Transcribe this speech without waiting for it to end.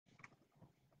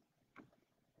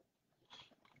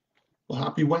Well,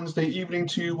 happy Wednesday evening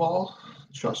to you all.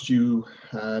 Trust you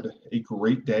had a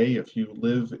great day. If you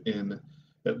live in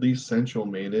at least central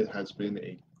Maine, it has been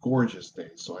a gorgeous day.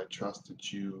 So I trust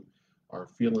that you are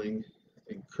feeling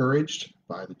encouraged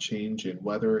by the change in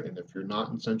weather. And if you're not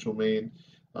in central Maine,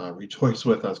 rejoice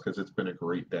with us because it's been a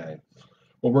great day.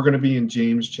 Well, we're going to be in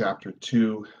James chapter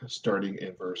 2, starting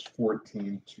in verse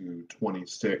 14 to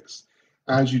 26.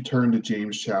 As you turn to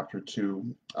James chapter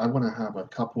 2, I want to have a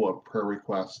couple of prayer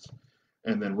requests,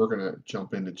 and then we're going to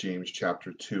jump into James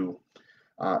chapter 2.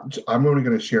 I'm only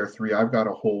going to share three. I've got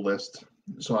a whole list,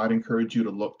 so I'd encourage you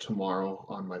to look tomorrow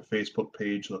on my Facebook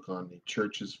page, look on the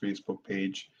church's Facebook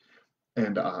page,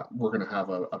 and we're going to have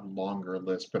a longer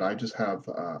list, but I just have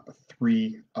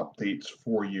three updates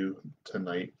for you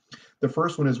tonight. The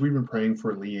first one is we've been praying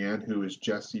for Leanne, who is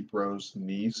Jesse Bro's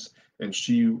niece, and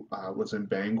she was in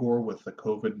Bangor with the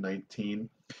COVID-19.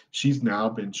 She's now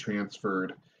been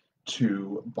transferred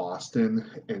to Boston,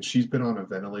 and she's been on a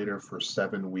ventilator for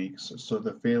 7 weeks. So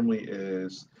the family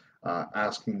is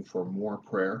asking for more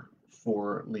prayer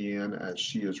for Leanne as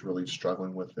she is really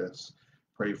struggling with this.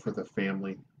 Pray for the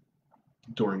family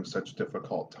during such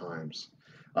difficult times.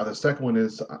 The second one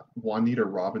is Juanita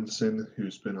Robinson,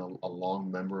 who's been a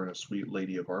long member and a sweet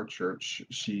lady of our church.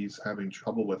 She's having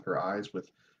trouble with her eyes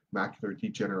with macular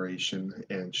degeneration,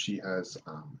 and she has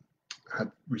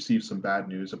had received some bad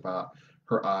news about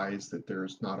her eyes, that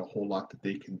there's not a whole lot that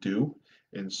they can do.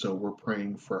 And so we're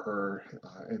praying for her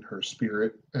and her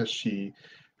spirit as she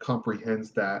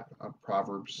comprehends that.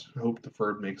 Proverbs, hope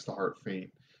deferred makes the heart faint.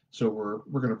 So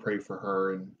we're going to pray for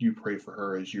her, and you pray for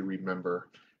her as you remember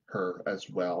her as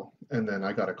well. And then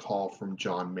I got a call from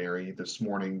John Mary this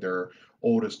morning. Their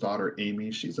oldest daughter,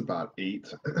 Amy, she's about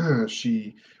 8.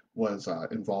 She was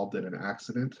involved in an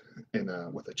accident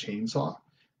with a chainsaw,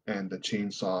 and the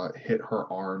chainsaw hit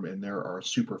her arm, and there are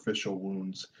superficial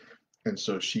wounds. And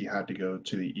so she had to go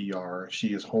to the ER.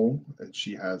 She is home, and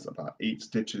she has about 8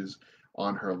 stitches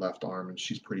on her left arm, and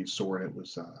she's pretty sore, and it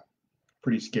was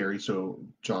pretty scary. So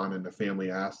John and the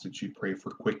family asked that you pray for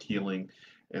quick healing,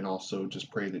 and also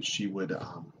just pray that she would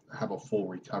have a full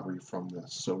recovery from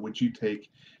this. So would you take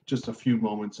just a few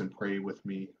moments and pray with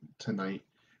me tonight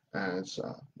as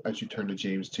you turn to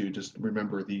James 2? Just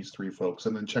remember these three folks,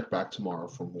 and then check back tomorrow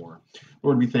for more.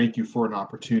 Lord, we thank you for an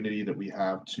opportunity that we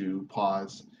have to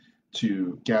pause,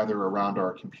 to gather around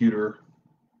our computer,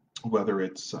 whether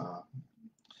it's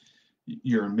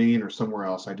you're in Maine or somewhere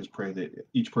else. I just pray that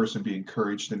each person be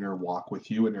encouraged in their walk with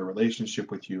you and their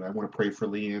relationship with you. I want to pray for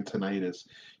Leanne tonight as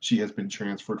she has been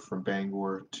transferred from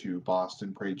Bangor to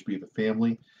Boston. Pray to be the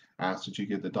family. Ask that you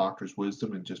give the doctors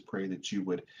wisdom, and just pray that you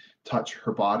would touch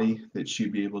her body, that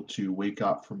she'd be able to wake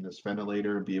up from this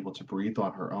ventilator and be able to breathe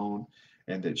on her own,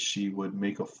 and that she would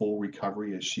make a full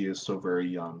recovery as she is so very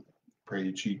young. Pray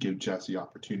that you give Jesse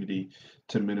opportunity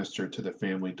to minister to the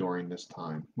family during this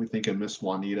time. We think of Miss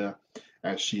Juanita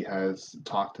as she has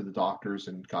talked to the doctors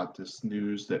and got this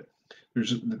news that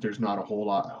there's not a whole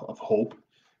lot of hope.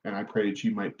 And I pray that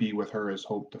you might be with her as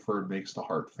hope deferred makes the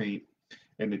heart faint,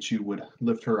 and that you would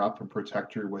lift her up and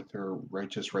protect her with her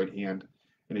righteous right hand,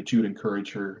 and that you would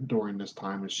encourage her during this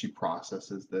time as she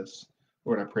processes this.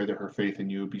 Lord, I pray that her faith in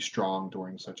you would be strong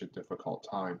during such a difficult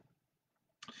time.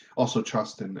 Also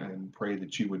trust and pray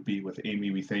that you would be with Amy.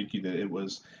 We thank you that it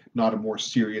was not a more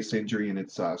serious injury and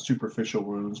it's superficial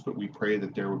wounds, but we pray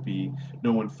that there would be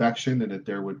no infection and that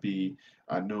there would be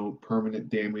no permanent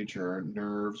damage or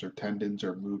nerves or tendons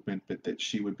or movement, but that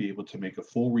she would be able to make a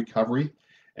full recovery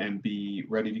and be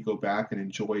ready to go back and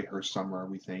enjoy her summer.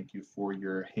 We thank you for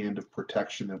your hand of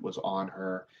protection that was on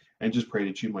her, and just pray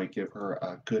that you might give her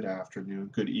a good afternoon,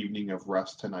 good evening of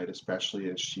rest tonight, especially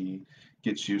as she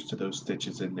gets used to those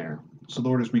stitches in there. So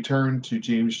Lord, as we turn to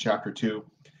James chapter 2,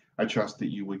 I trust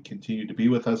that you would continue to be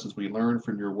with us as we learn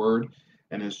from your word.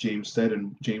 And as James said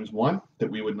in James 1, that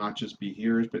we would not just be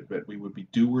hearers, but that we would be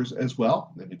doers as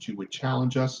well, and that you would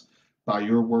challenge us by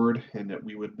your word, and that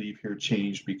we would leave here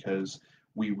changed because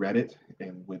we read it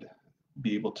and would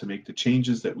be able to make the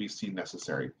changes that we see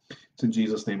necessary. It's in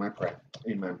Jesus' name I pray.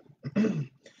 Amen. We're going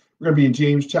to be in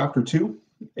James chapter 2,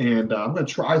 and I'm going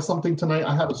to try something tonight.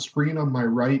 I have a screen on my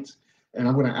right, and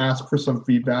I'm going to ask for some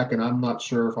feedback, and I'm not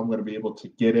sure if I'm going to be able to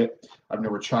get it. I've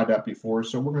never tried that before,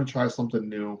 so we're going to try something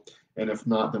new, and if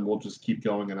not, then we'll just keep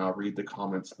going, and I'll read the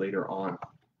comments later on.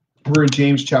 We're in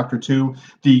James chapter 2.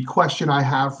 The question I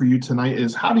have for you tonight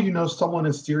is, how do you know someone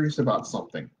is serious about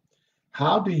something?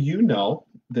 How do you know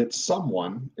that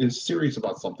someone is serious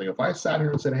about something? If I sat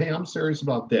here and said, hey, I'm serious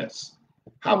about this,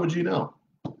 how would you know?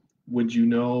 Would you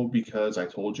know because I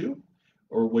told you?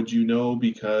 Or would you know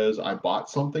because I bought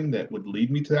something that would lead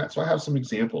me to that? So I have some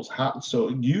examples. So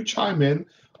you chime in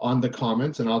on the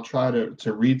comments, and I'll try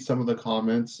to read some of the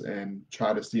comments and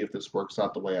try to see if this works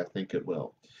out the way I think it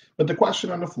will. But the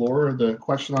question on the floor, or the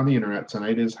question on the internet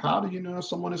tonight is, how do you know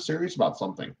someone is serious about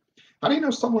something? How do you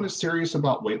know someone is serious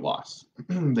about weight loss?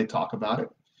 They talk about it.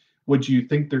 Would you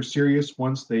think they're serious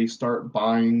once they start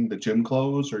buying the gym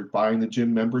clothes or buying the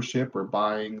gym membership or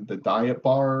buying the diet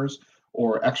bars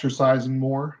or exercising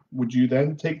more? Would you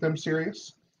then take them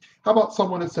serious? How about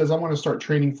someone that says, I'm going to start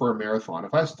training for a marathon?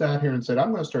 If I sat here and said,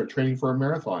 I'm going to start training for a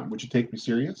marathon, would you take me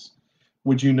serious?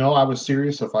 Would you know I was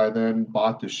serious if I then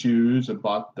bought the shoes and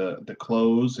bought the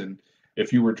clothes, and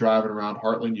if you were driving around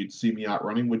Heartland, you'd see me out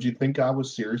running? Would you think I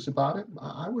was serious about it?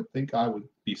 I would think I would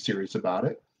be serious about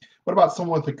it. What about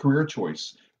someone with a career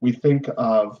choice? We think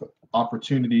of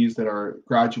opportunities that our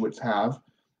graduates have,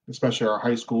 especially our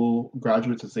high school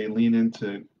graduates, as they lean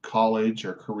into college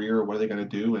or career, or what are they going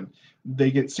to do? And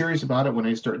they get serious about it when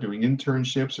they start doing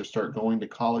internships or start going to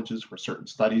colleges for certain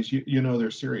studies. You know they're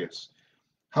serious.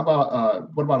 How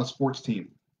about what about a sports team?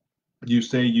 You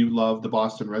say you love the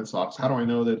Boston Red Sox. How do I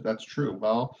know that that's true?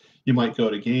 Well, you might go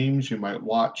to games, you might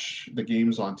watch the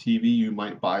games on TV, you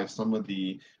might buy some of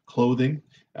the clothing,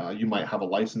 you might have a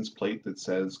license plate that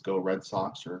says Go Red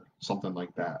Sox or something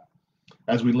like that.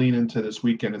 As we lean into this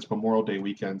weekend, it's Memorial Day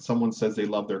weekend, someone says they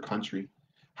love their country.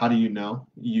 How do you know?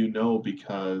 You know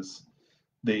because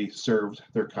they served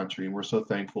their country, and we're so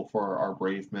thankful for our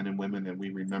brave men and women, and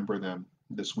we remember them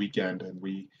this weekend, and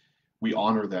we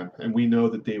honor them, and we know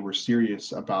that they were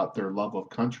serious about their love of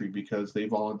country because they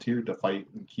volunteered to fight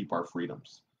and keep our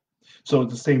freedoms. So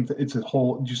it's the same. It's a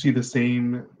whole. You see the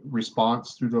same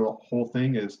response through the whole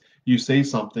thing is you say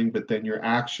something, but then your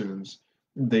actions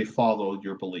they follow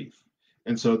your belief,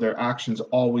 and so their actions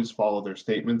always follow their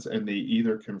statements, and they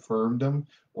either confirmed them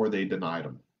or they denied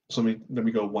them. So let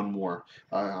me go one more.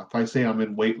 If I say I'm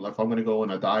in weight, if I'm going to go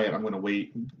on a diet, I'm going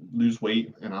to lose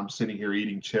weight, and I'm sitting here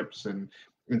eating chips and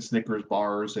Snickers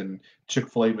bars and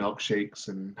Chick-fil-A milkshakes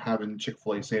and having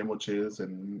Chick-fil-A sandwiches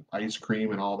and ice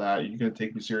cream and all that. Are you going to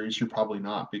take me serious? You're probably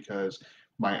not, because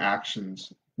my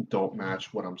actions don't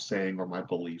match what I'm saying or my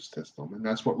belief system. And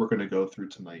that's what we're going to go through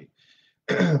tonight.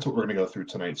 That's what we're going to go through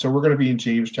tonight. So we're going to be in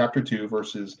James chapter 2,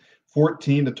 verses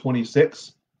 14 to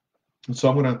 26. And so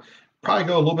I'm going to probably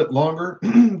go a little bit longer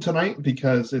tonight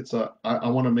because I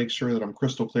want to make sure that I'm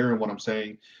crystal clear in what I'm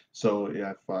saying. So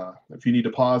yeah, if you need to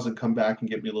pause and come back and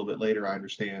get me a little bit later, I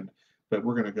understand. But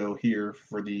we're going to go here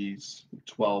for these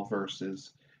 12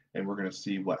 verses, and we're going to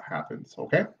see what happens.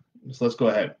 Okay, so let's go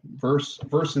ahead.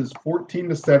 Verses 14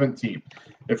 to 17.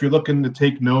 If you're looking to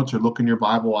take notes or look in your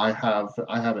Bible, I have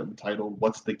it entitled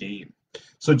 "What's the Gain."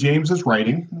 So James is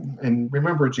writing, and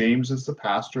remember, James is the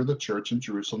pastor of the church in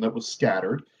Jerusalem that was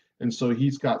scattered. And so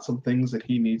he's got some things that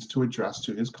he needs to address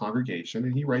to his congregation.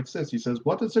 And he writes this. He says,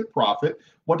 what does it profit?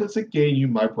 What does it gain you,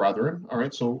 my brethren? All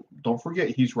right, so don't forget,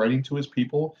 he's writing to his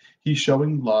people. He's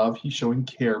showing love. He's showing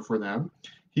care for them.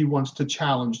 He wants to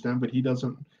challenge them, but he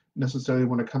doesn't necessarily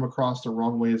want to come across the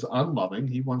wrong way as unloving.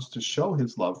 He wants to show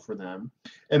his love for them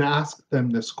and ask them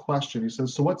this question. He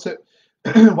says, so what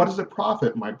does it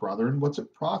profit, my brethren? What's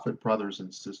it profit, brothers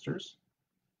and sisters?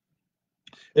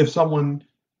 If someone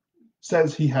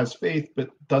says he has faith but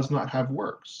does not have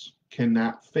works, can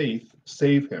that faith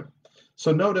save him?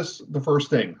 So notice the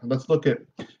first thing. Let's look at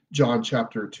John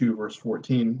chapter 2, verse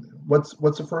 14. What's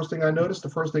the first thing I noticed? The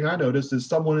first thing I noticed is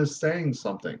someone is saying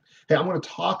something. Hey, I'm going to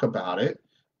talk about it.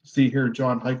 See here,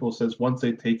 John Heichel says, once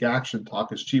they take action,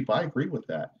 talk is cheap. I agree with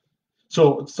that.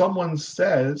 So someone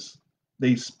says,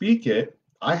 they speak it,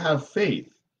 I have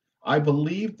faith, I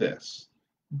believe this,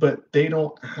 but they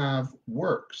don't have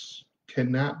works.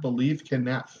 Can that belief, can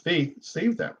that faith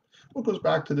save them? Well, it goes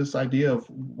back to this idea of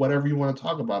whatever you want to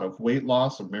talk about, of weight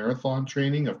loss, of marathon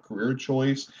training, of career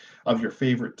choice, of your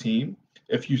favorite team.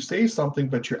 If you say something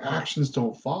but your actions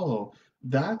don't follow,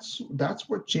 that's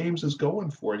what James is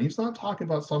going for. And he's not talking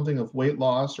about something of weight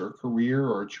loss or career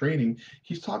or training.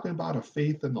 He's talking about a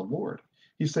faith in the Lord.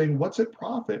 He's saying, what's it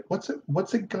profit? What's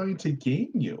it going to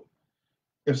gain you?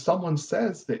 If someone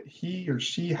says that he or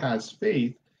she has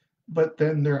faith, but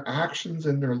then their actions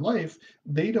and their life,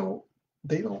 they don't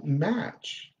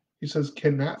match. He says,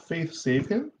 can that faith save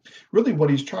him? Really what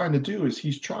he's trying to do is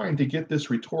he's trying to get this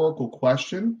rhetorical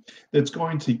question that's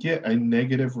going to get a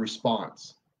negative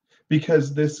response.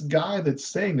 Because this guy that's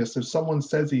saying this, if someone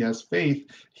says he has faith,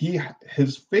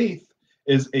 his faith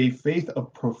is a faith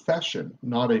of profession,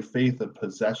 not a faith of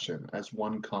possession, as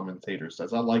one commentator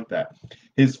says. I like that.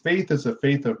 His faith is a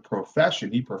faith of profession.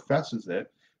 He professes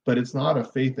it, but it's not a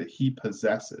faith that he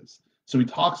possesses. So he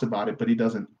talks about it, but he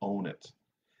doesn't own it.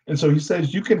 And so he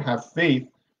says you can have faith,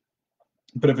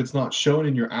 but if it's not shown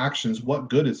in your actions, what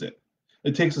good is it?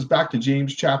 It takes us back to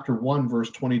James chapter 1, verse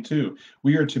 22.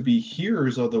 We are to be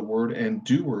hearers of the word and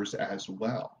doers as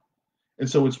well. And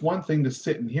so it's one thing to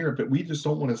sit and hear it, but we just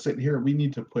don't want to sit and hear it. We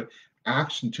need to put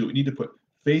action to it. We need to put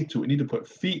faith to it. We need to put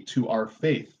feet to our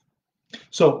faith.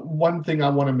 So one thing I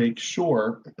want to make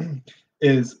sure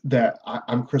is that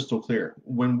I'm crystal clear.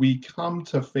 When we come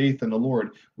to faith in the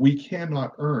Lord, we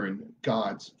cannot earn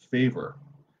God's favor.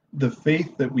 The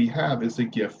faith that we have is a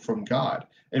gift from God,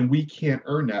 and we can't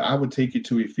earn that. I would take you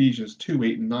to Ephesians 2,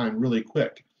 8, and 9 really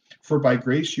quick. For by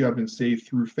grace you have been saved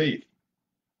through faith.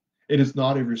 It is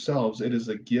not of yourselves, it is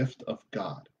a gift of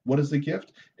God. What is the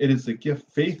gift? It is the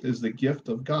gift. Faith is the gift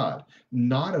of God,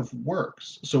 not of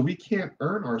works. So we can't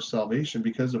earn our salvation,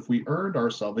 because if we earned our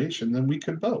salvation, then we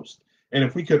could boast. And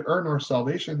if we could earn our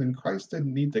salvation, then Christ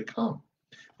didn't need to come.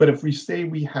 But if we say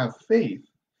we have faith,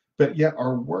 but yet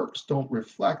our works don't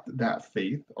reflect that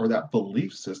faith or that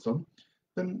belief system,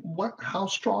 then how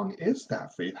strong is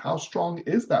that faith? How strong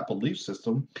is that belief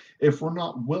system if we're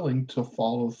not willing to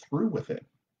follow through with it?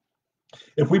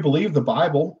 If we believe the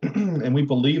Bible and we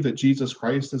believe that Jesus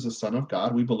Christ is the Son of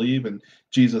God, we believe in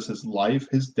Jesus' life,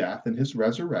 his death, and his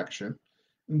resurrection,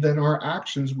 then our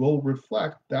actions will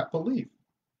reflect that belief.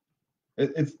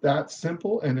 It's that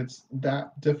simple and it's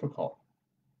that difficult.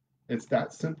 It's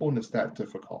that simple and it's that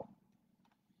difficult.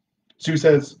 So he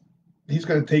says he's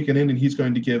going to take it in and he's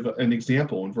going to give an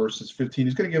example in verses 15.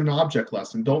 He's going to give an object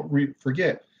lesson. Don't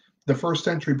forget, the first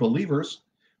century believers,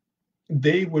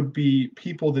 they would be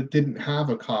people that didn't have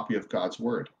a copy of God's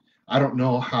word. I don't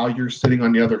know how you're sitting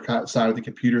on the other side of the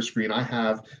computer screen. I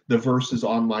have the verses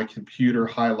on my computer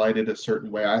highlighted a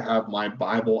certain way. I have my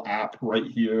Bible app right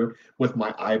here with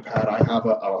my iPad. I have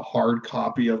a hard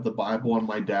copy of the Bible on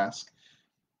my desk.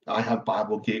 I have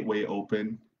Bible Gateway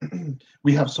open.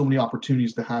 We have so many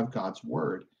opportunities to have God's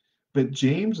word. But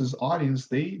James's audience,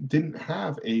 they didn't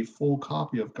have a full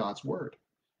copy of God's word.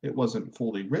 It wasn't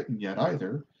fully written yet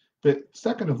either. But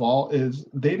second of all, is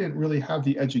they didn't really have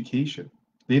the education.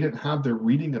 They didn't have the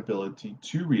reading ability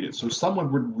to read it. So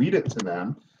someone would read it to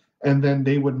them, and then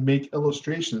they would make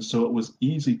illustrations so it was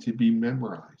easy to be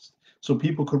memorized. So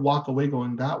people could walk away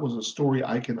going, that was a story,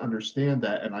 I can understand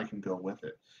that, and I can go with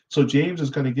it. So James is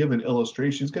going to give an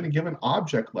illustration. He's going to give an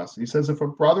object lesson. He says, if a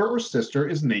brother or sister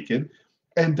is naked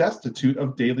and destitute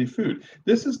of daily food.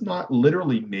 This is not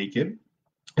literally naked,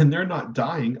 and they're not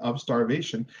dying of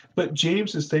starvation. But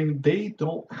James is saying they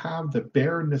don't have the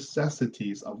bare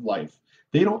necessities of life.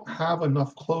 They don't have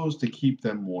enough clothes to keep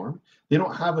them warm. They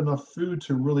don't have enough food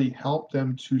to really help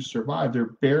them to survive.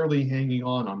 They're barely hanging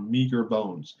on meager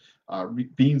bones,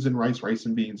 beans and rice, rice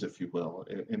and beans, if you will,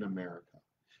 in America.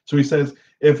 So he says,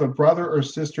 if a brother or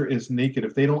sister is naked,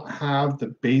 if they don't have the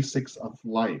basics of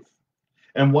life,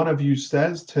 and one of you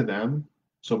says to them,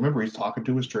 so remember, he's talking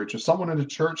to his church. If someone in the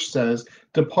church says,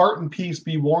 depart in peace,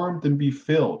 be warmed and be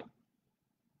filled,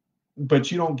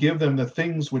 but you don't give them the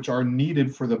things which are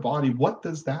needed for the body, what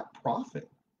does that profit?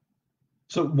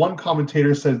 So one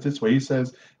commentator says this way, he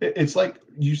says, it's like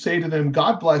you say to them,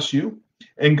 God bless you,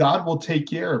 and God will take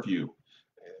care of you,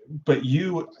 but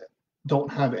you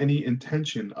don't have any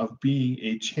intention of being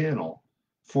a channel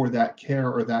for that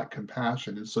care or that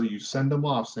compassion. And so you send them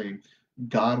off saying,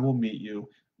 God will meet you,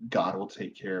 God will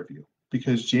take care of you.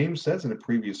 Because James says in a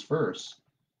previous verse,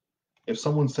 if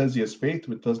someone says he has faith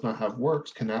but does not have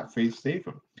works, can that faith save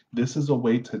him? This is a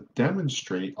way to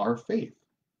demonstrate our faith.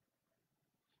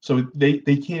 So they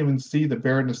can't even see the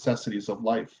bare necessities of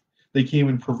life. They can't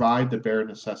even provide the bare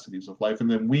necessities of life. And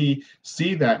then we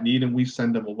see that need and we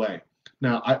send them away.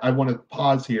 Now, I want to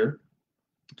pause here.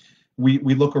 We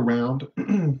look around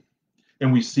and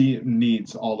we see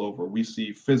needs all over. We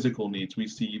see physical needs. We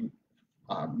see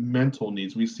mental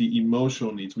needs. We see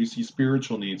emotional needs. We see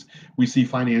spiritual needs. We see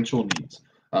financial needs.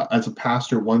 As a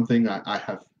pastor, one thing I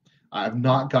have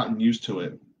not gotten used to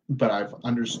it, but I've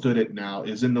understood it now,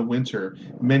 is in the winter,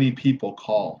 many people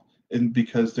call and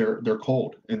because they're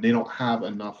cold and they don't have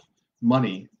enough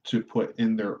money to put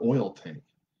in their oil tank.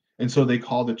 And so they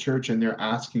call the church and they're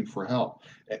asking for help.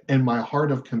 And my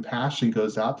heart of compassion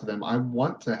goes out to them. I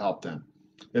want to help them.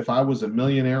 If I was a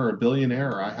millionaire or a billionaire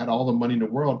or I had all the money in the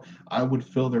world, I would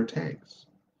fill their tanks.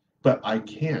 But I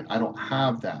can't. I don't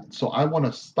have that. So I want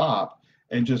to stop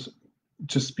and just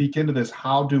speak into this.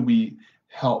 How do we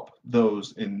help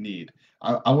those in need?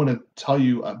 I want to tell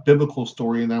you a biblical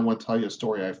story, and then I want to tell you a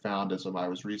story I found as I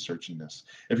was researching this.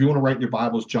 If you want to write in your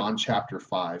Bibles, John chapter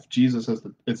 5, Jesus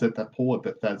is at the pool of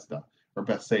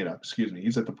Bethsaida, excuse me.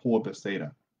 He's at the pool of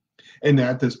Bethsaida. And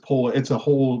at this pool, it's a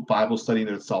whole Bible study in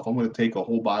itself. I'm going to take a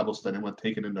whole Bible study. I'm going to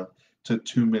take it into to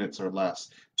 2 minutes or less.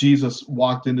 Jesus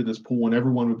walked into this pool, and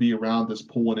everyone would be around this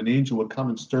pool, and an angel would come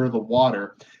and stir the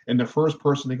water, and the first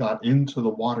person that got into the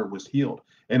water was healed.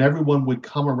 And everyone would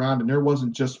come around, and there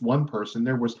wasn't just one person,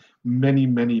 there was many,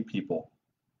 many people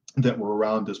that were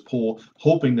around this pool,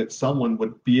 hoping that someone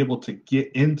would be able to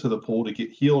get into the pool to get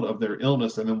healed of their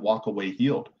illness and then walk away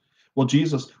healed. Well,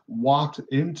 Jesus walked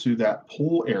into that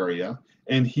pool area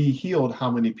and he healed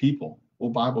how many people?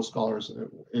 Well, Bible scholars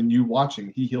and you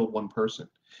watching, he healed one person.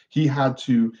 He had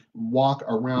to walk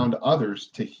around others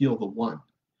to heal the one.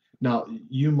 Now,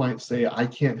 you might say, I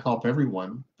can't help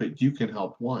everyone, but you can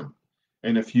help one.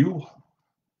 And if you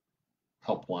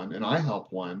help one and I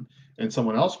help one and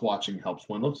someone else watching helps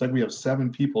one, looks like we have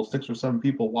 7 people, 6 or 7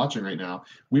 people watching right now.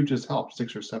 We've just helped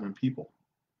 6 or 7 people.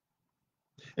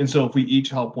 And so if we each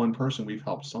help one person, we've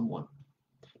helped someone.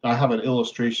 I have an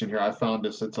illustration here. I found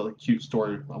this. It's a cute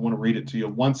story. I want to read it to you.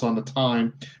 Once upon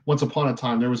a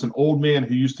time, there was an old man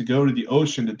who used to go to the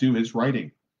ocean to do his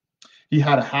writing. He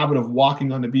had a habit of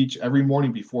walking on the beach every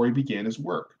morning before he began his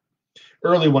work.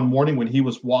 Early one morning, when he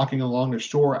was walking along the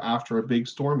shore after a big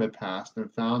storm had passed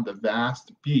and found the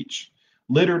vast beach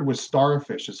littered with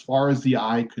starfish as far as the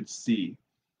eye could see,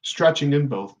 stretching in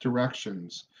both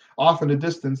directions. Off in the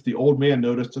distance, the old man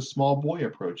noticed a small boy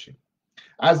approaching.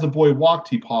 As the boy walked,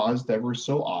 he paused ever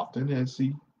so often. As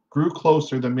he grew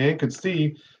closer, the man could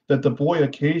see that the boy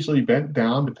occasionally bent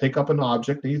down to pick up an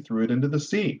object and he threw it into the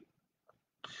sea.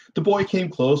 The boy came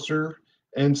closer,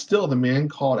 and still the man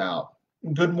called out,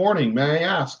 "Good morning. May I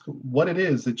ask what it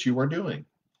is that you are doing?"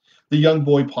 The young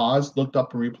boy paused, looked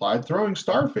up, and replied, "Throwing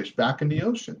starfish back in the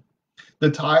ocean.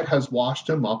 The tide has washed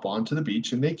them up onto the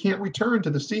beach, and they can't return to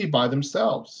the sea by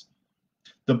themselves."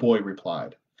 The boy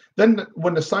replied, "Then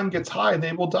when the sun gets high,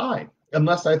 they will die,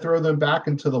 unless I throw them back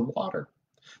into the water."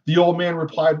 The old man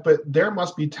replied, "But there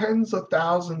must be tens of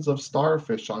thousands of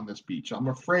starfish on this beach. I'm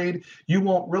afraid you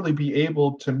won't really be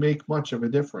able to make much of a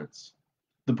difference."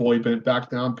 The boy bent back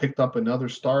down, picked up another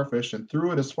starfish, and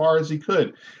threw it as far as he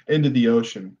could into the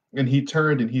ocean. And he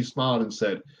turned and he smiled and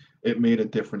said, "It made a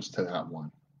difference to that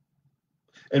one."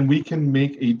 And we can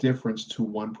make a difference to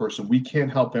one person. We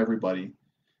can't help everybody.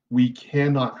 We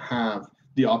cannot have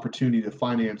the opportunity, the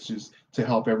finances to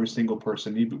help every single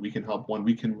person need, but we can help one.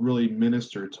 We can really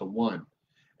minister to one.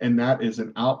 And that is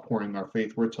an outpouring our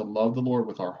faith. We're to love the Lord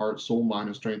with our heart, soul, mind,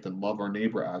 and strength, and love our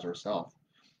neighbor as ourselves.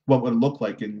 What would it look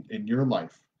like in your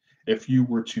life if you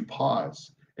were to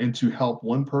pause and to help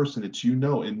one person that you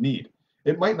know in need?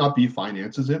 It might not be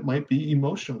finances, it might be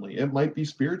emotionally, it might be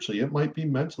spiritually, it might be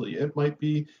mentally, it might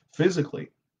be physically,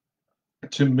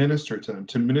 to minister to them,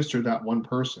 to minister to that one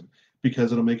person,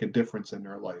 because it'll make a difference in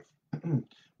their life.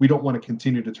 We don't want to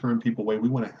continue to turn people away. We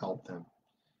want to help them.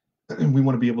 We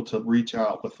want to be able to reach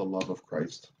out with the love of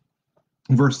Christ.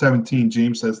 In verse 17,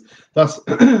 James says, thus,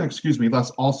 excuse me,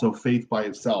 thus also faith by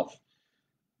itself,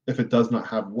 if it does not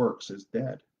have works, is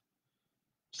dead.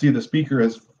 See, the speaker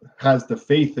has the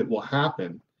faith that will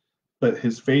happen, but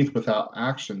his faith without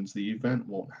actions, the event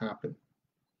won't happen.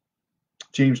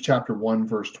 James chapter 1,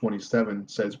 verse 27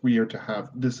 says, we are to have,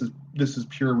 this is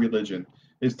pure religion,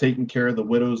 is taking care of the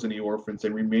widows and the orphans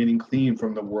and remaining clean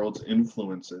from the world's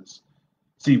influences.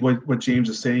 See, what James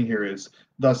is saying here is,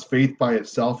 thus faith by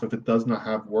itself, if it does not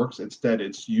have works, it's dead,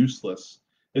 it's useless.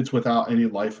 It's without any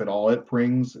life at all. It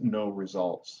brings no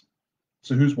results.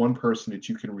 So who's one person that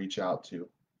you can reach out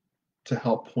to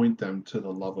help point them to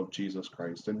the love of Jesus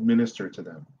Christ and minister to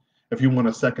them? If you want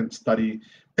a second study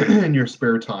in your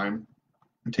spare time,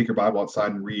 take your Bible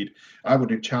outside and read, I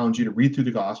would challenge you to read through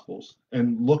the Gospels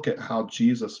and look at how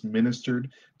Jesus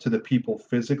ministered to the people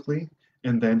physically,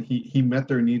 and then he met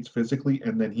their needs physically,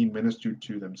 and then he ministered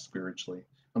to them spiritually.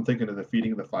 I'm thinking of the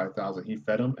feeding of the 5,000. He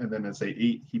fed them, and then as they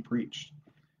ate, he preached.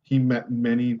 He met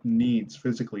many needs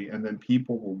physically, and then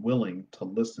people were willing to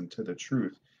listen to the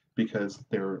truth because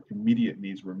their immediate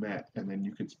needs were met, and then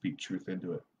you could speak truth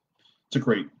into it. It's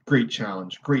a great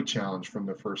challenge from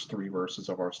the first 3 verses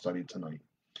of our study tonight.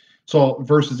 So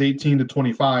verses 18 to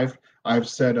 25, I've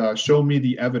said, show me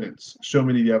the evidence. Show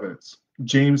me the evidence.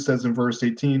 James says in verse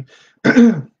 18,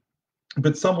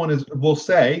 but someone will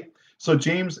say, so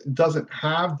James doesn't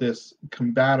have this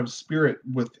combative spirit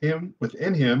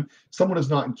within him. Someone is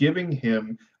not giving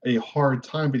him a hard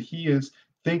time, but he is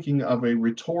thinking of a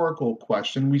rhetorical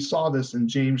question. We saw this in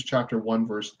James chapter 1,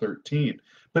 verse 13.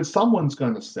 But someone's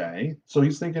going to say, so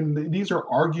he's thinking these are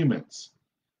arguments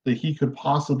that he could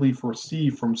possibly foresee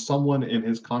from someone in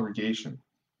his congregation.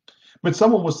 But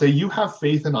someone will say, you have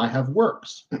faith and I have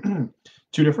works. 2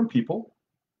 different people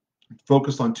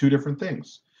focused on 2 different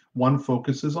things. One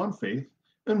focuses on faith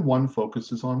and one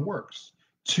focuses on works.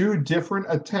 2 different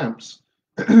attempts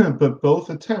But both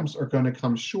attempts are going to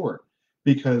come short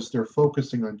because they're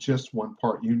focusing on just one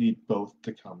part. You need both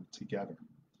to come together.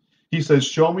 He says,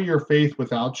 show me your faith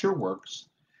without your works,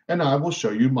 and I will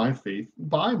show you my faith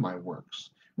by my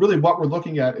works. Really, what we're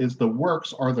looking at is the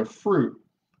works are the fruit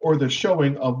or the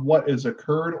showing of what is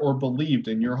occurred or believed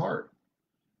in your heart.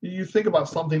 You think about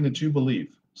something that you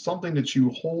believe, something that you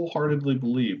wholeheartedly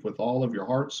believe with all of your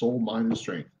heart, soul, mind, and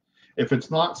strength. If it's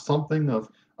not something of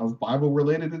Bible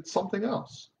related, it's something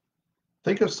else.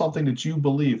 Think of something that you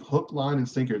believe, hook, line, and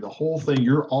sinker, the whole thing,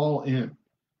 you're all in.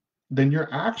 Then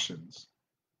your actions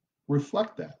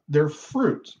reflect that. They're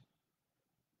fruit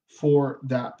for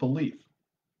that belief.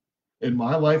 In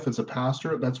my life as a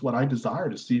pastor, that's what I desire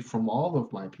to see from all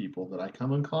of my people that I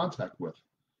come in contact with.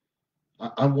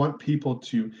 I want people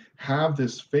to have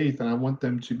this faith, and I want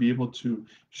them to be able to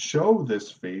show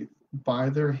this faith by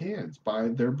their hands, by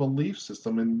their belief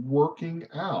system, and working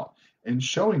out and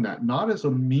showing that not as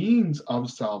a means of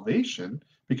salvation,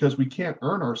 because we can't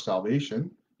earn our salvation,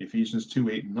 Ephesians 2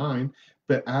 8 and 9,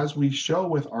 but as we show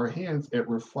with our hands, it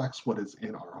reflects what is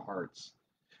in our hearts.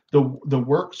 The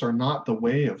works are not the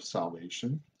way of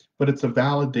salvation, but it's a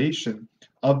validation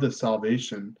of the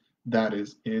salvation that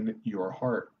is in your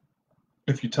heart.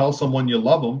 If you tell someone you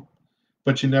love them,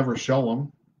 but you never show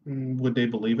them, would they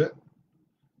believe it?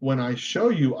 When I show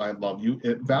you I love you,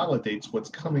 it validates what's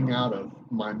coming out of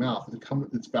my mouth. It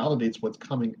validates what's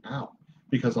coming out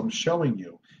because I'm showing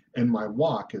you, and my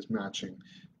walk is matching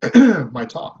my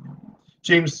talk.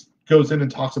 James goes in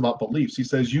and talks about beliefs. He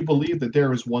says, you believe that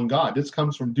there is one God. This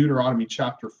comes from Deuteronomy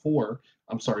chapter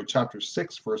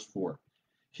 6, verse 4.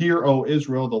 Hear, O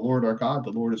Israel, the Lord our God,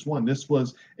 the Lord is one. This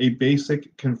was a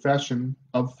basic confession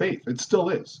of faith. It still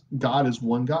is. God is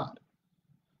one God.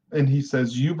 And he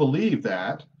says, you believe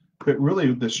that, but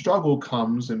really the struggle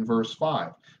comes in verse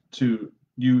 5. To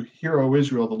you hear, O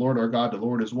Israel, the Lord our God, the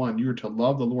Lord is one. You are to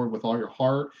love the Lord with all your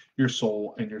heart, your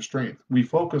soul, and your strength. We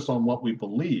focus on what we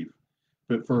believe,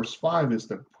 but verse 5 is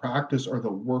the practice or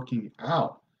the working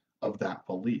out of that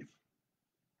belief.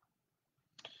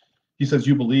 He says,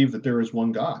 you believe that there is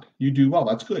one God. You do well.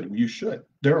 That's good. You should.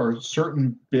 There are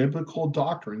certain biblical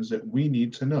doctrines that we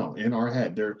need to know in our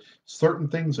head. There are certain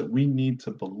things that we need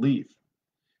to believe.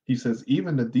 He says,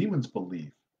 even the demons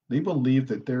believe. They believe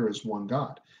that there is one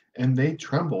God, and they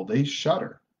tremble, they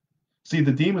shudder. See,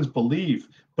 the demons believe,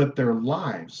 but their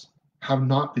lives have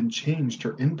not been changed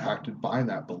or impacted by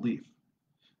that belief.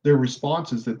 Their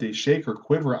response is that they shake or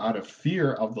quiver out of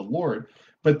fear of the Lord,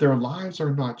 but their lives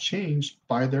are not changed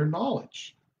by their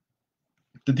knowledge.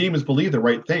 The demons believe the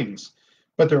right things,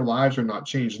 but their lives are not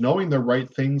changed. Knowing the right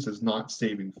things is not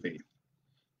saving faith.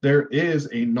 There is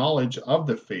a knowledge of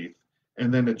the faith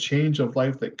and then a change of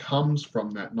life that comes from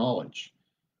that knowledge.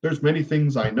 There's many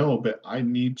things I know, but I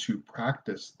need to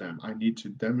practice them. I need to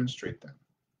demonstrate them.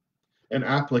 An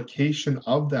application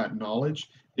of that knowledge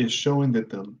is showing that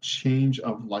the change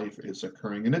of life is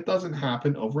occurring. And it doesn't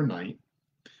happen overnight,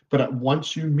 but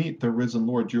once you meet the risen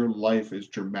Lord, your life is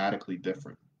dramatically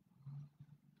different.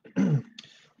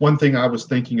 One thing I was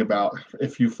thinking about,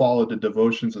 if you followed the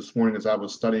devotions this morning as I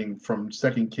was studying from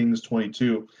 2 Kings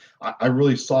 22, I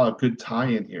really saw a good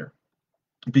tie-in here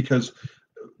because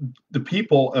the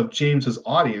people of James's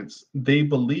audience, they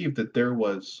believed that there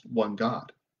was one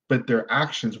God, but their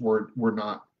actions were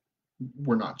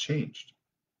not changed.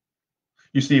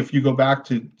 You see, if you go back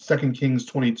to 2 Kings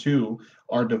 22,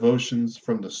 our devotions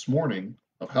from this morning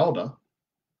of Helda,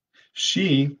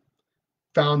 she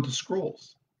found the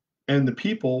scrolls. And the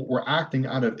people were acting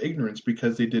out of ignorance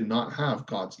because they did not have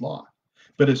God's law.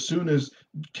 But as soon as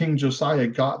King Josiah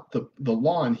got the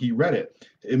law and he read it,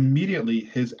 immediately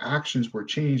his actions were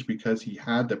changed because he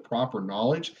had the proper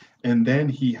knowledge, and then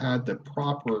he had the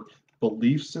proper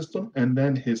belief system, and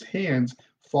then his hands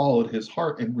followed his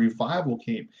heart, and revival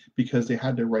came because they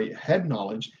had the right head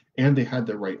knowledge and they had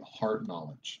the right heart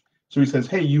knowledge. So he says,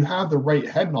 hey, you have the right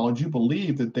head knowledge. You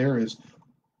believe that there is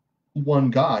one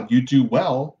God. You do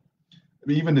well.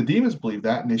 Even the demons believe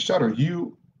that and they shudder.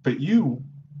 But you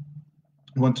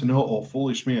want to know, O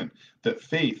foolish man, that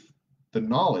faith, the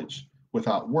knowledge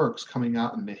without works coming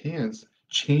out in the hands,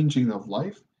 changing of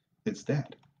life, is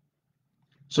dead.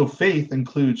 So faith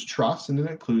includes trust and it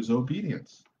includes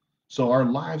obedience. So our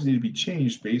lives need to be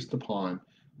changed based upon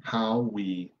how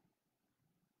we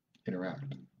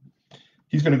interact.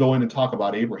 He's going to go in and talk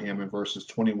about Abraham in verses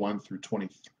 21 through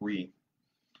 23.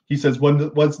 He says,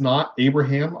 was not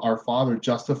Abraham, our father,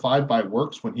 justified by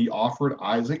works when he offered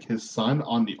Isaac, his son,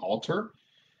 on the altar?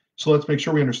 So let's make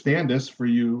sure we understand this for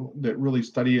you that really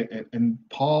study it. And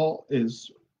Paul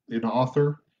is an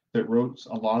author that wrote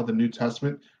a lot of the New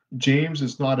Testament. James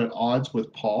is not at odds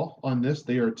with Paul on this.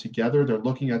 They are together. They're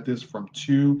looking at this from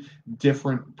two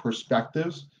different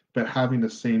perspectives, but having the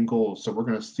same goals. So we're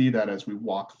going to see that as we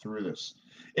walk through this.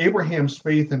 Abraham's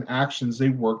faith and actions, they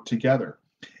work together.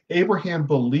 Abraham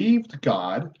believed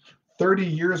God 30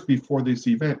 years before this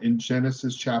event in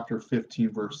Genesis chapter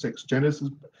 15, verse 6. Genesis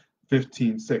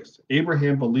 15:6.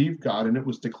 Abraham believed God, and it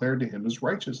was declared to him as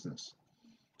righteousness.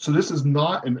 So this is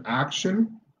not an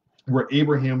action where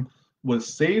Abraham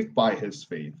was saved by his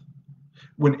faith.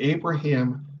 When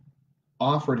Abraham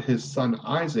offered his son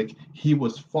Isaac, he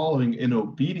was following in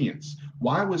obedience.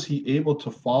 Why was he able to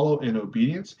follow in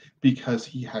obedience? Because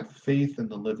he had faith in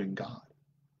the living God.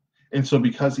 And so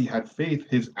because he had faith,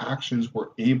 his actions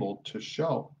were able to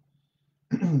show.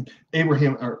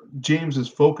 James is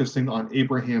focusing on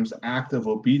Abraham's act of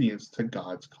obedience to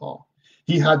God's call.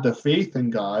 He had the faith in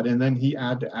God, and then he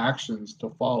had the actions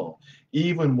to follow,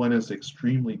 even when it's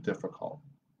extremely difficult.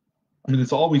 I mean,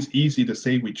 it's always easy to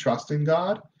say we trust in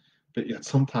God, but yet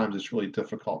sometimes it's really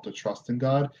difficult to trust in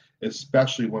God,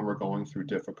 especially when we're going through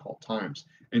difficult times.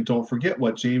 And don't forget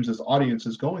what James's audience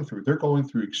is going through. They're going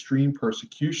through extreme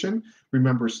persecution.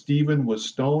 Remember, Stephen was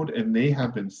stoned, and they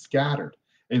have been scattered.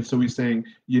 And so he's saying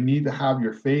you need to have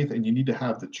your faith, and you need to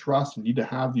have the trust, you need to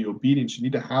have the obedience, you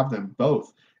need to have them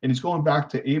both. And he's going back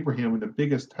to Abraham and the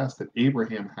biggest test that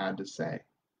Abraham had to say.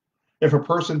 If a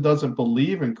person doesn't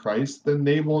believe in Christ, then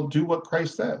they won't do what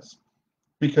Christ says,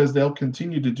 because they'll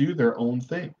continue to do their own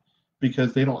thing,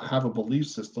 because they don't have a belief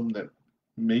system that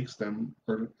makes them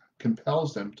or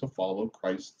compels them to follow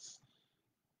Christ's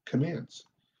commands.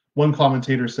 One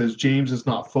commentator says James is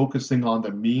not focusing on the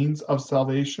means of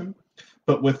salvation,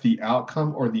 but with the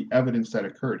outcome or the evidence that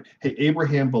occurred. Hey,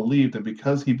 Abraham believed, and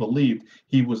because he believed,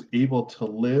 he was able to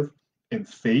live in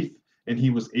faith, and he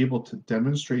was able to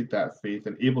demonstrate that faith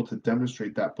and able to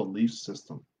demonstrate that belief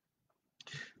system.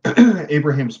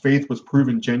 Abraham's faith was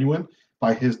proven genuine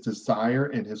by his desire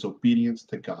and his obedience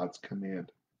to God's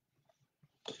command.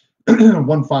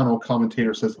 One final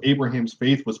commentator says Abraham's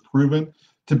faith was proven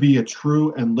to be a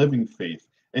true and living faith,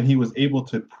 and he was able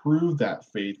to prove that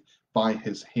faith by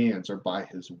his hands or by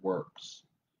his works.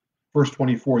 Verse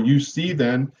 24, you see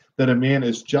then that a man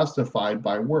is justified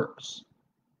by works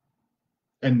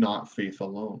and not faith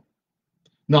alone.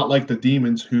 Not like the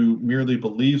demons who merely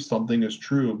believe something is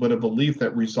true, but a belief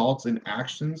that results in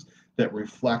actions that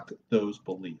reflect those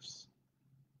beliefs.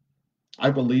 I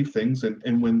believe things,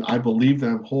 and when I believe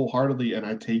them wholeheartedly and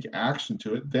I take action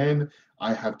to it, then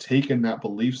I have taken that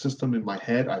belief system in my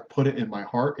head, I put it in my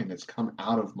heart, and it's come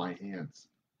out of my hands.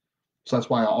 So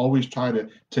that's why I always try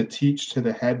to teach to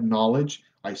the head knowledge.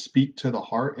 I speak to the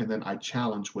heart, and then I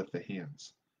challenge with the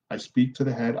hands. I speak to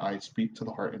the head, I speak to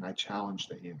the heart, and I challenge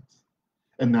the hands.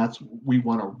 And we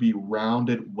want to be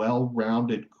rounded,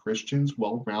 well-rounded Christians,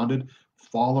 well-rounded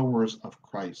followers of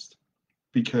Christ,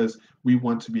 because we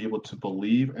want to be able to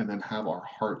believe and then have our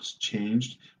hearts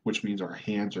changed, which means our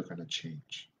hands are going to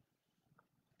change.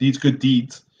 These good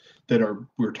deeds that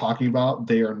we're talking about,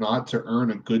 they are not to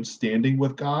earn a good standing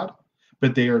with God,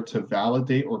 but they are to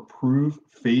validate or prove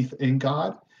faith in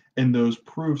God. And those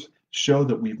proofs show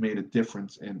that we've made a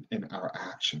difference in our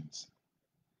actions.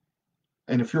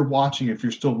 And if you're watching, if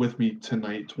you're still with me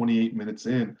tonight, 28 minutes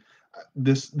in,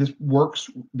 this works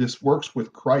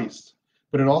with Christ,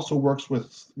 but it also works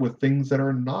with things that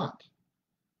are not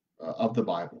of the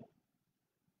Bible.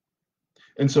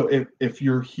 And so if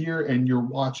you're here and you're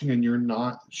watching and you're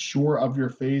not sure of your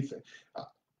faith,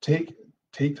 take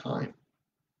time,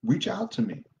 reach out to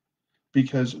me,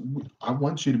 because I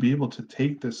want you to be able to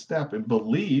take this step and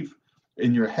believe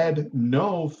in your head,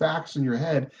 know facts in your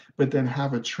head, but then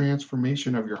have a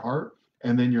transformation of your heart,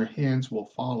 and then your hands will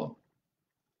follow.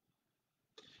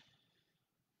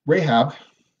 Rahab,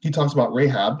 he talks about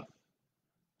Rahab.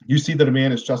 You see that a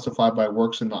man is justified by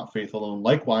works and not faith alone.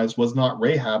 Likewise, was not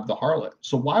Rahab the harlot.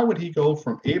 So why would he go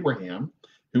from Abraham,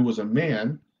 who was a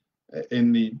man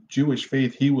in the Jewish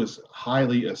faith, he was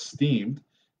highly esteemed,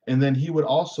 and then he would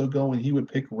also go and he would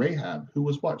pick Rahab, who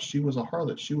was what? She was a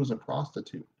harlot. She was a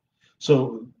prostitute.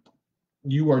 So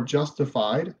you are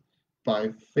justified by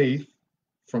faith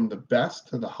from the best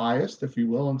to the highest, if you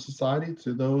will, in society,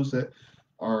 to those that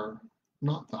are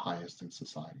not the highest in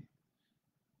society.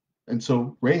 And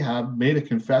so Rahab made a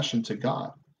confession to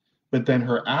God, but then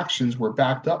her actions were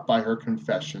backed up by her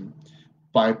confession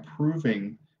by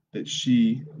proving that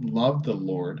she loved the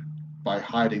Lord by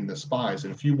hiding the spies.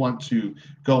 And if you want to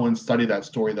go and study that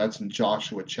story, that's in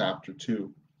Joshua chapter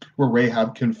 2, where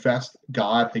Rahab confessed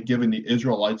God had given the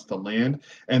Israelites the land,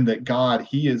 and that God,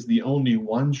 he is the only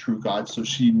one true God. So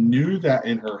she knew that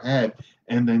in her head,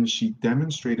 and then she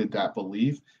demonstrated that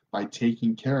belief by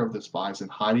taking care of the spies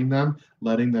and hiding them,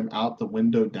 letting them out the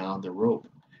window down the rope.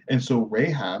 And so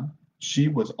Rahab, she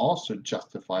was also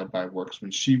justified by works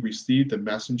when she received the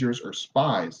messengers or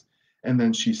spies, and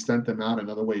then she sent them out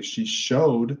another way. She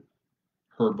showed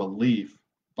her belief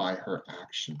by her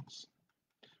actions.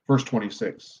 Verse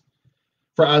 26.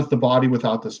 For as the body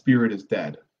without the spirit is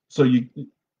dead. So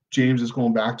James is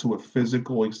going back to a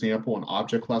physical example, an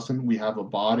object lesson. We have a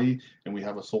body and we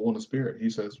have a soul and a spirit. He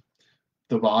says,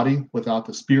 the body without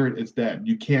the spirit is dead.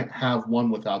 You can't have one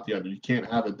without the other. You can't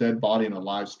have a dead body and a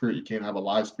live spirit. You can't have a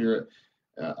live spirit,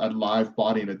 a live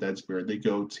body and a dead spirit. They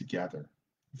go together,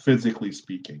 physically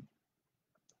speaking.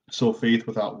 So faith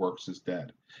without works is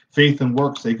dead. Faith and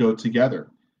works, they go together.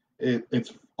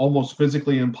 It's almost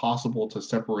physically impossible to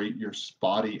separate your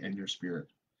body and your spirit.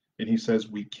 And he says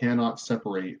we cannot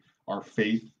separate our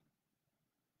faith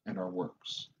and our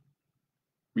works.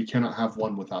 We cannot have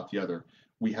one without the other.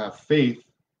 We have faith,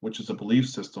 which is a belief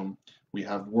system. We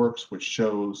have works, which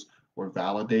shows or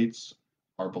validates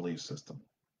our belief system.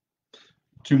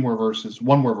 One more verse,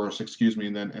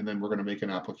 and then we're going to make an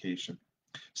application.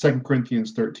 2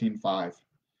 Corinthians 13:5.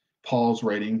 Paul's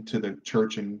writing to the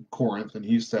church in Corinth, and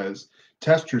he says,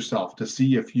 test yourself to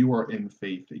see if you are in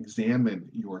faith. Examine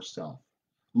yourself.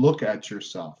 Look at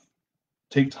yourself.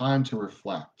 Take time to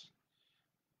reflect.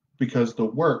 Because the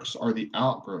works are the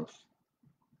outgrowth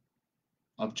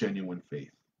of genuine faith.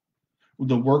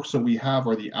 The works that we have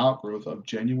are the outgrowth of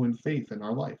genuine faith in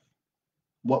our life.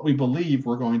 What we believe,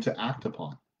 we're going to act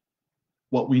upon.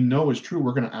 What we know is true,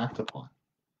 we're going to act upon.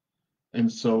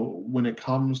 And so when it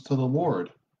comes to the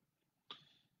Lord,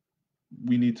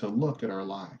 we need to look at our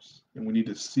lives and we need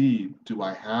to see, do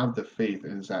I have the faith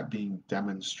and is that being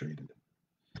demonstrated?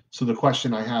 So the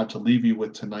question I have to leave you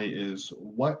with tonight is,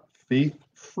 what faith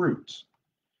fruit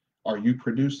are you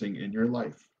producing in your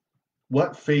life?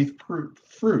 What faith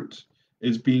fruit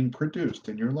is being produced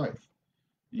in your life?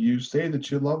 You say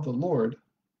that you love the Lord,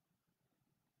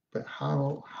 but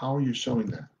how are you showing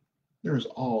that? There's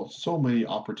so many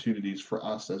opportunities for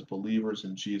us as believers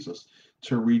in Jesus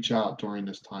to reach out during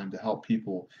this time to help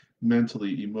people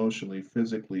mentally, emotionally,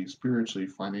 physically, spiritually,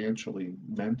 financially,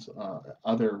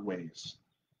 other ways,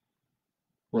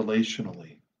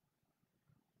 relationally.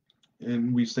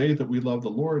 And we say that we love the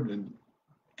Lord, and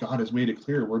God has made it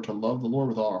clear we're to love the Lord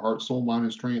with all our heart, soul, mind,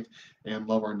 and strength, and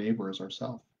love our neighbor as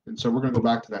ourselves. And so we're going to go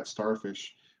back to that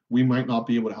starfish. We might not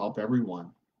be able to help everyone,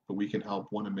 but we can help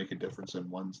one and make a difference in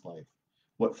one's life.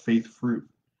 What faith fruit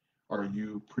are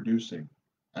you producing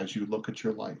as you look at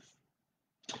your life?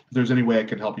 If there's any way I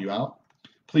can help you out,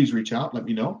 please reach out, let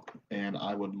me know, and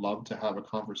I would love to have a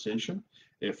conversation.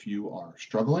 If you are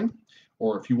struggling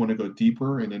or if you want to go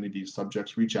deeper in any of these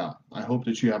subjects, reach out. I hope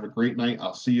that you have a great night.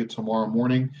 I'll see you tomorrow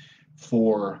morning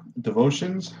for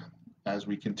devotions as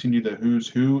we continue the who's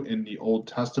who in the Old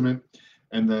Testament.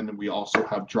 And then we also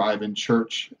have drive-in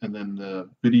church, and then the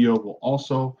video will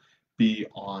also be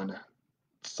on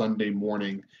Sunday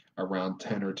morning around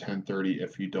 10 or 10:30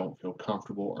 if you don't feel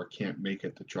comfortable or can't make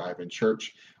it to drive-in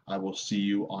church. I will see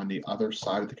you on the other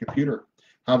side of the computer.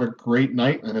 Have a great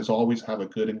night, and as always, have a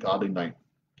good and godly night.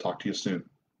 Talk to you soon.